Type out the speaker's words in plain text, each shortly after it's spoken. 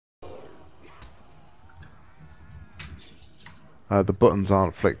The buttons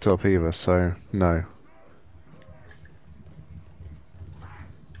aren't flicked up either, so no.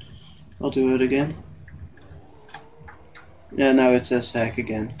 I'll do it again. Yeah, now it says hack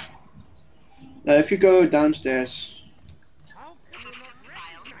again. If you go downstairs.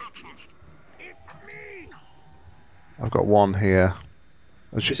 I've got one here.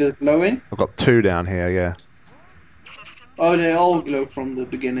 Is it glowing? I've got two down here, yeah. Oh, they all glow from the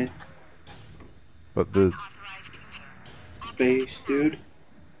beginning. But the... Space, dude.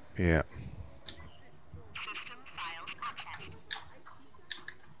 Yeah.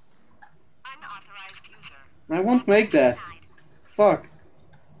 I won't make that. Fuck.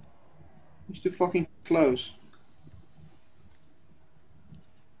 It's too fucking close.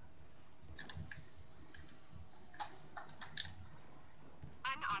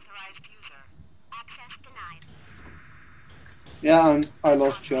 Yeah, I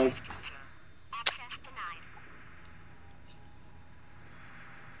lost Chug.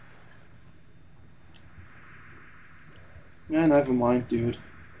 Yeah, never mind, dude.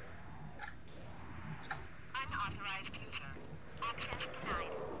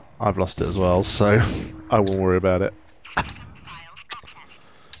 I've lost it as well, so I won't worry about it.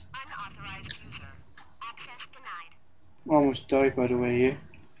 Almost died, by the way, here.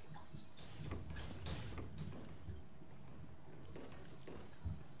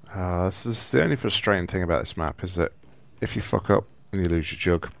 This is the only frustrating thing about this map, is that if you fuck up and you lose your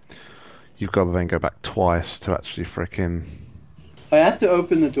jug, you've got to then go back twice to actually frickin'... I had to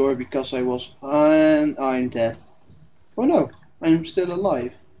open the door because I was... And I'm dead. Oh no, I'm still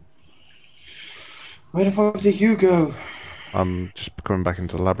alive. Where the fuck did you go? I'm just coming back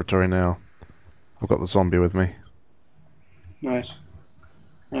into the laboratory now. I've got the zombie with me. Nice.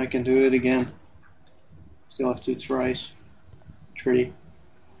 I can do it again. Still have 2 tries. 3.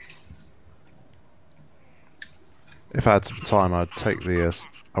 If I had some time, I'd take the...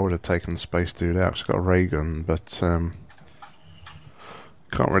 I would have taken the space dude out. It's got a ray gun, but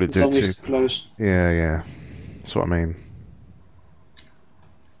can't really do it too... close. Yeah. That's what I mean.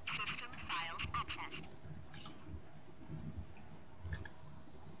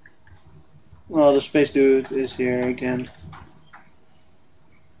 Oh, the space dude is here again.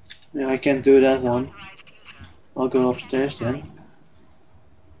 Yeah, I can't do that one. I'll go upstairs then.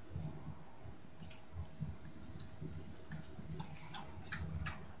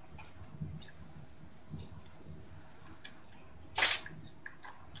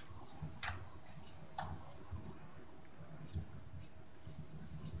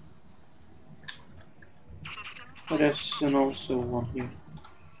 Oh, there's also one here.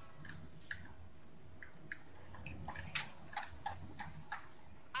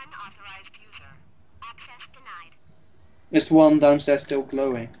 There's one downstairs still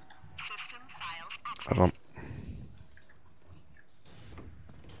glowing. I don't...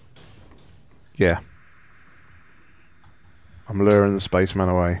 Yeah. I'm luring the spaceman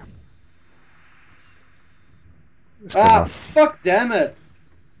away. It's enough. Fuck damn it!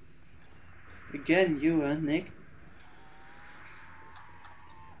 Again, you, Nick?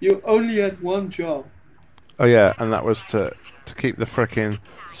 You only had one job. Oh yeah, and that was to keep the frickin'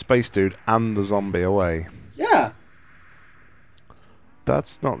 space dude and the zombie away. Yeah.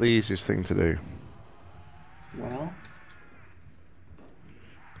 That's not the easiest thing to do. Well.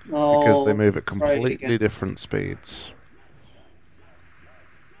 Because they move at completely different speeds.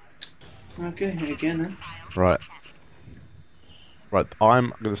 Okay, again then. Right. Right,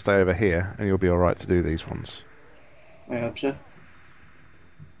 I'm going to stay over here, and you'll be alright to do these ones. I hope so.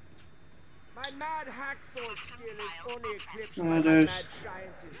 My mad hacksaw skill is only eclipsed by Oh, my there's... mad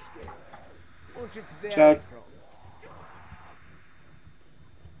scientist skill. Which it's very Shout.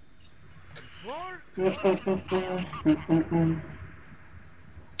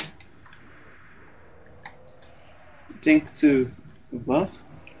 Think to what?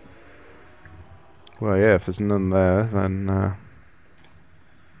 Well, yeah, if there's none there, then...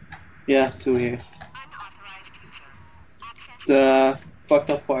 Yeah, 2 here. The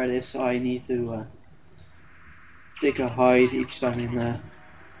fucked up part is I need to take a hide each time in the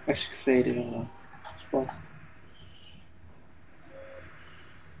excavator spot.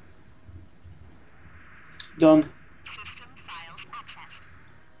 Done.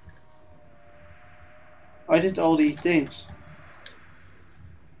 I did all the things.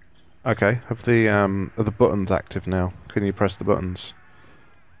 Okay, are the buttons active now? Can you press the buttons?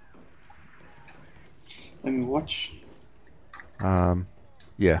 Let me watch.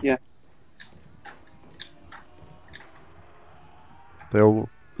 Yeah. Yeah. They all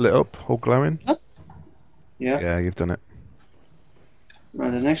lit up, all glowing? Yeah. Yeah, you've done it.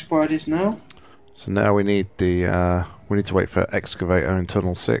 Now the next part is now. So now we need the we need to wait for excavator in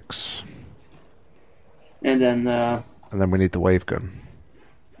tunnel 6, And then and then we need the wave gun.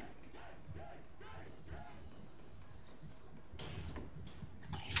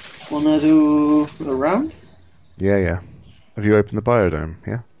 wanna do a round? Yeah, yeah. Have you opened the biodome?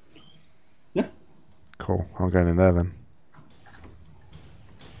 Yeah. Yeah. Cool. I'm going in there then.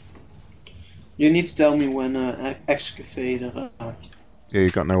 You need to tell me when excavator. Yeah, you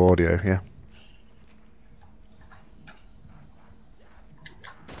got no audio. Yeah.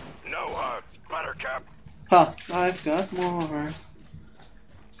 No hugs, Buttercup. Ha! I've got more.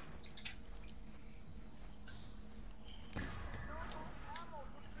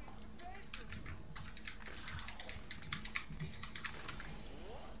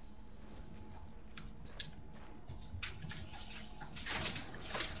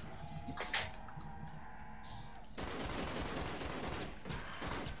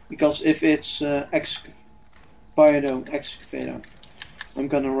 Because if it's biodome excavator, I'm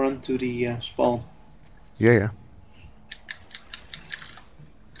gonna run to the spawn. Yeah, yeah.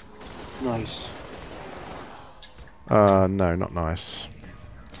 Nice. No, not nice.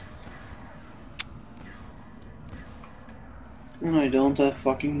 And I don't have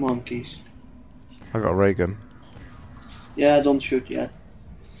fucking monkeys. I got a ray gun. Yeah, don't shoot yet.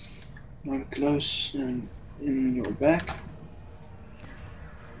 I'm close and in your back.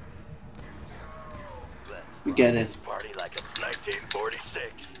 You get it. Party like it's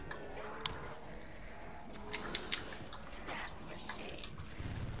 1946.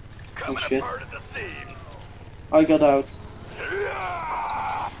 Coming shit. apart at the seams. I got out.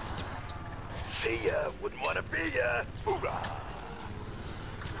 See ya, wouldn't want to be ya. Hoorah.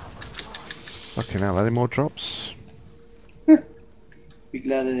 Fucking hell, any more drops? Be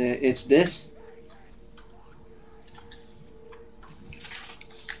glad it's this.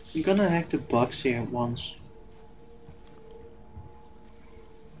 I'm gonna hack the box here once.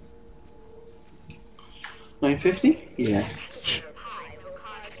 $9.50? Yeah.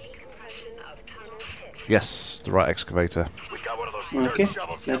 Yes, the right excavator. We got one of those Okay, dirt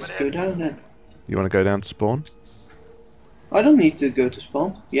shovels let's coming go in. down then. You want to go down to spawn? I don't need to go to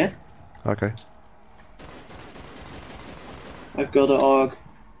spawn. Yeah, Okay. I've got an AUG.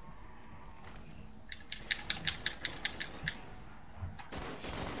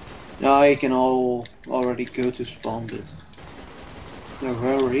 Now I can already go to spawn, but no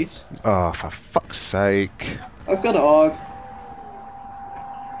worries. Oh, for fuck's sake. I've got an AUG.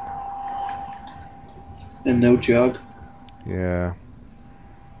 And no jug. Yeah.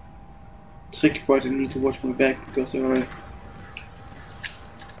 Tricky part, I need to watch my back because there are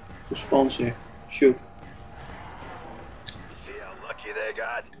the spawns here. Shoot. See how lucky they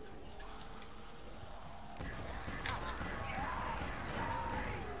got?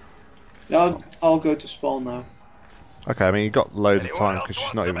 Yeah, I'll go to spawn now. Okay, I mean, you got loads of Anyone time else because she's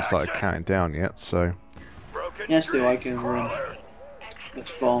want not some even started action? counting down yet, so... Broken Yeah, still I streak, can run. crawler. At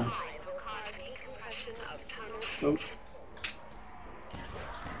spawn. Oh.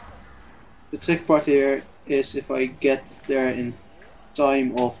 The trick part here is if I get there in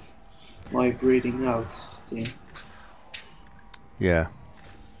time of my breathing out thing. Yeah.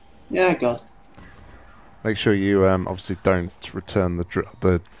 Yeah, I got. Make sure you obviously don't return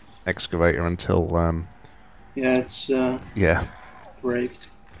the excavator until Yeah, it's yeah, braved.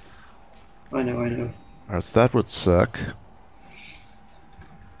 I know, I know. or else that would suck.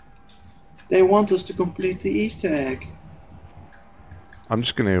 They want us to complete the Easter egg. I'm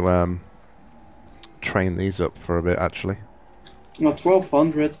just going to train these up for a bit actually. Not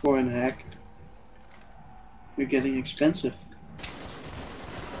 1200 for an hack. You're getting expensive.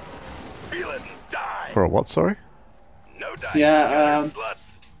 Feel it and die. For a what? Sorry. No die. Yeah, Blood.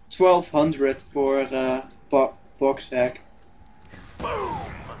 1200 for a box hack. Boom.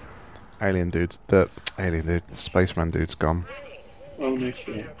 The spaceman dude's gone. Oh no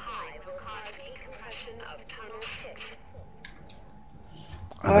shit.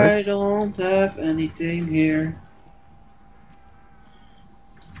 I don't have anything here.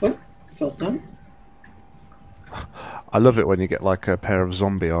 Oh, fell down. I love it when you get like a pair of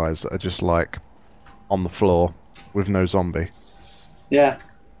zombie eyes that are just like on the floor with no zombie. Yeah.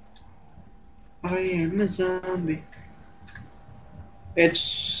 I am a zombie.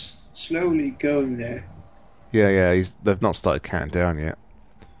 It's slowly going there. Yeah, yeah. They've not started counting down yet.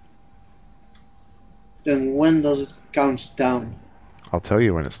 Then when does it count down? I'll tell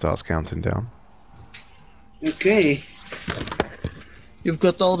you when it starts counting down. Okay. You've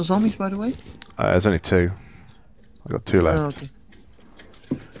got all the zombies, by the way? There's only 2. I've got 2 left. Oh, okay.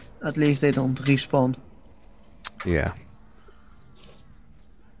 At least they don't respawn. Yeah.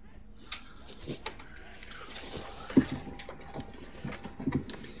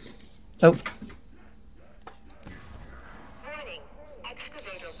 Oh, Warning.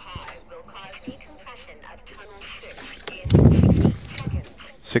 Excavator pi will cause decompression of tunnel 6 in 60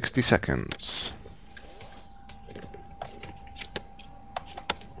 seconds. 60 seconds.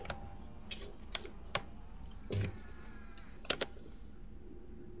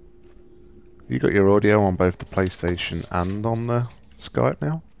 You got your audio on both the PlayStation and on the Skype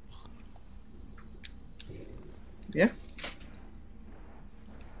now? yeah.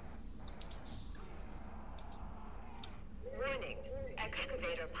 Warning.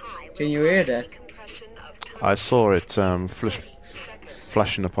 Excavator pi will Can you hear cause that? decompression of tunnel I saw it 6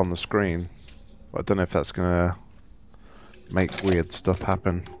 flashing up on the screen. But I don't know if that's gonna make weird stuff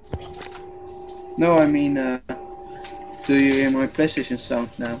happen. No, I mean, do you hear my PlayStation sound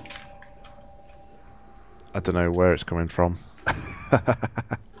now? I don't know where it's coming from.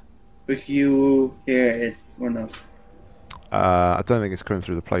 But you hear it or not? I don't think it's coming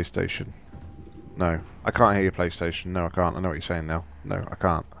through the PlayStation. No, I can't hear your PlayStation. No, I can't. I know what you're saying now. No, I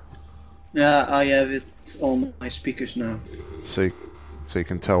can't. Yeah, I have it on my speakers now. So you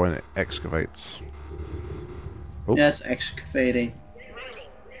can tell when it excavates. Oh. Yeah, it's excavating. Warning.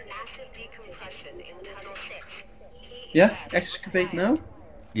 Massive decompression in tunnel 6. Yeah, excavate now?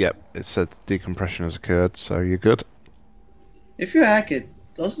 Yep, it said decompression has occurred, so you're good. If you hack it,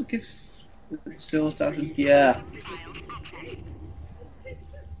 does it give still 1,000? Yeah.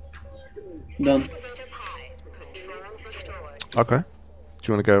 Done. Excavator pi. Control restored. Okay. Do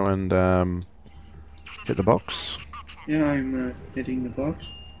you want to go and hit the box? Yeah, I'm hitting the box.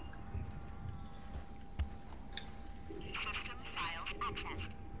 System files accessed.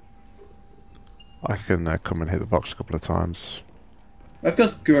 I can come and hit the box a couple of times. I've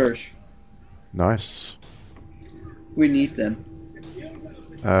got Gersh. Nice. We need them.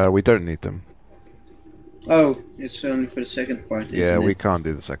 We don't need them. Oh, it's only for the second part, Yeah, isn't we it? can't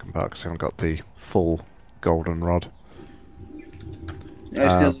do the second part because we haven't got the full golden rod. I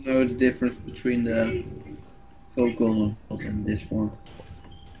still don't know the difference between the full golden rod and this one.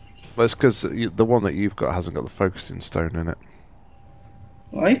 Well, it's because the one that you've got hasn't got the focusing stone in it.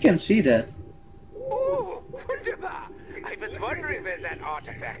 Oh, I can see that. Oh, wunderbar! I was wondering where that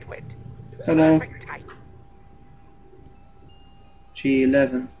artifact went. Hello, Perfect type.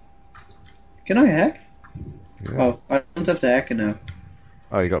 G11. Can I hack? Yeah. Oh, I don't have the hacker now.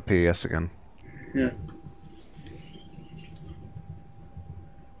 Oh, you got PES again. Yeah.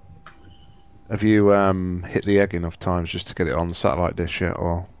 Have you hit the egg enough times just to get it on the satellite dish yet,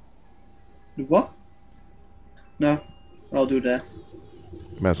 or The what? No, I'll do that.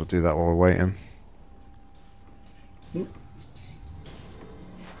 may as well do that while we're waiting?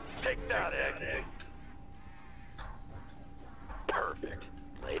 Take that, egg. Perfect.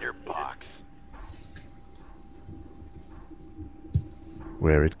 Later, box.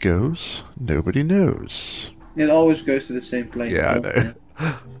 Where it goes, nobody knows. It always goes to the same place. Yeah, I doesn't know.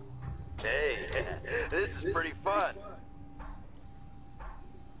 it? Hey, this is pretty fun.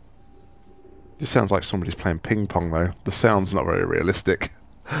 It sounds like somebody's playing ping pong though. The sound's not very realistic.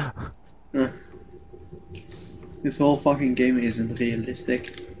 This whole fucking game isn't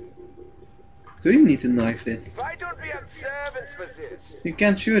realistic. Do you need to knife it? Why don't we have servants for this? You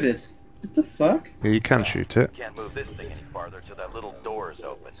can't shoot it. What the fuck? Yeah, you can shoot it. Can't move this thing any farther till that little door is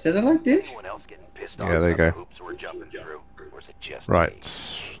open. Is it like this? Anyone else getting pissed Yeah, off there you about go. the hoops we're jumping through? Or is it just me? Right,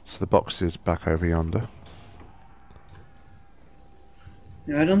 so the box is back over yonder.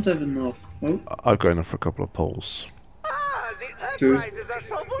 Yeah, I don't have enough. Oh, I've got enough for a couple of pulls. Ah, the Two. Earthrisers are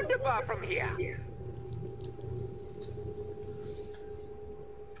so wunderbar from here.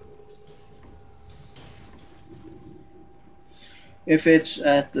 if it's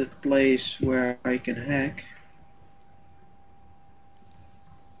at the place where I can hack.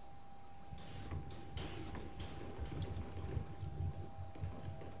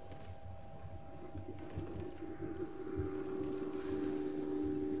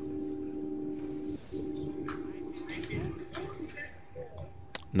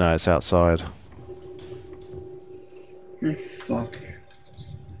 No, it's outside. Oh, fuck.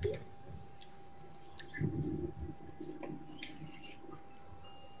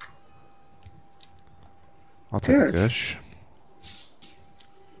 I'll take a Good. gush.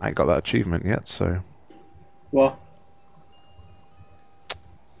 I ain't got that achievement yet, so... What?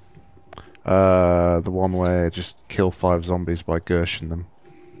 The one where just kill 5 zombies by gershing them.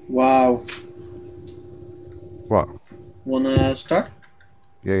 Wow. What? Wanna start?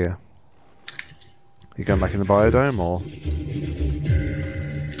 Yeah, yeah. You going back in the biodome, or...?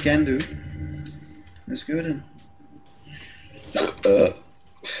 Can do. Let's go then.